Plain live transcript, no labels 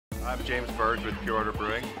I'm James Burge with Pure Order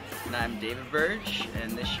Brewing. And I'm David Burge,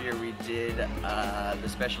 and this year we did the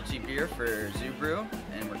specialty beer for Zoo Brew,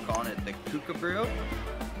 and we're calling it the Kooka-Brew.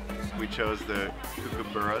 We chose the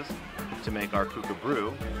Kooka-Burras to make our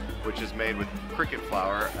Kooka-Brew, which is made with cricket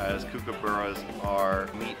flour, as Kooka-Burras are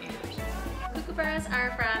meat eaters. Kooka-Burras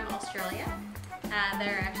are from Australia.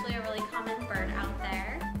 They're actually a really common bird out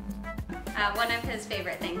there. One of his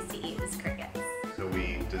favorite things to eat is crickets. So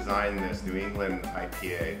we designed this New England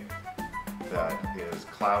IPA that is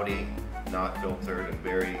cloudy, not filtered, and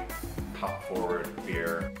very hop-forward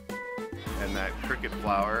beer. And that cricket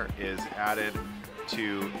flour is added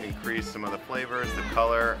to increase some of the flavors, the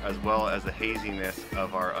color, as well as the haziness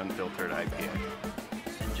of our unfiltered IPA.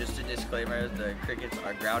 And just a disclaimer, the crickets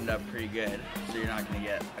are ground up pretty good, so you're not going to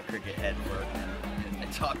get a cricket head floating in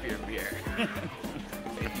the top of your beer.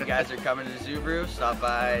 If you guys are coming to Zoo Brew, stop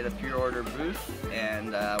by the Pure Order booth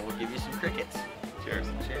and we'll give you some crickets. Cheers.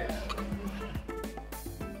 Cheers.